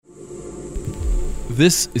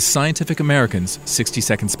This is Scientific American's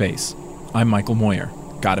 60-Second Space. I'm Michael Moyer.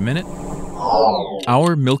 Got a minute?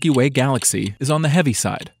 Our Milky Way galaxy is on the heavy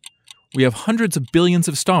side. We have hundreds of billions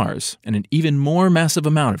of stars and an even more massive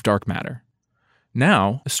amount of dark matter.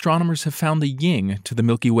 Now, astronomers have found the yin to the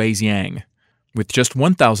Milky Way's yang. With just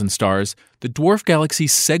 1,000 stars, the dwarf galaxy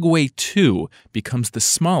Segue 2 becomes the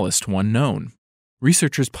smallest one known.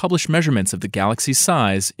 Researchers published measurements of the galaxy's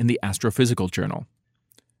size in the Astrophysical Journal.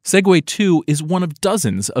 Segue 2 is one of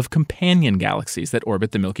dozens of companion galaxies that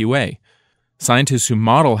orbit the Milky Way. Scientists who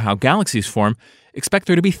model how galaxies form expect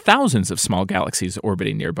there to be thousands of small galaxies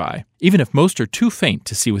orbiting nearby, even if most are too faint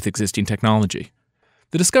to see with existing technology.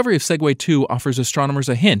 The discovery of Segue 2 offers astronomers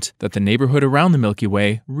a hint that the neighborhood around the Milky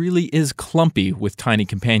Way really is clumpy with tiny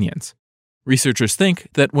companions. Researchers think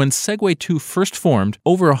that when Segue 2 first formed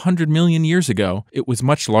over 100 million years ago, it was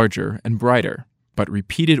much larger and brighter. But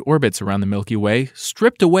repeated orbits around the Milky Way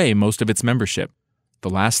stripped away most of its membership. The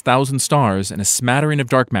last 1,000 stars and a smattering of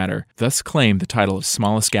dark matter thus claim the title of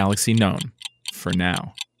smallest galaxy known, for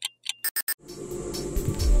now.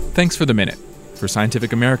 Thanks for the minute. For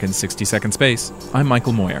Scientific American's 60-Second Space, I'm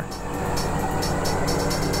Michael Moyer.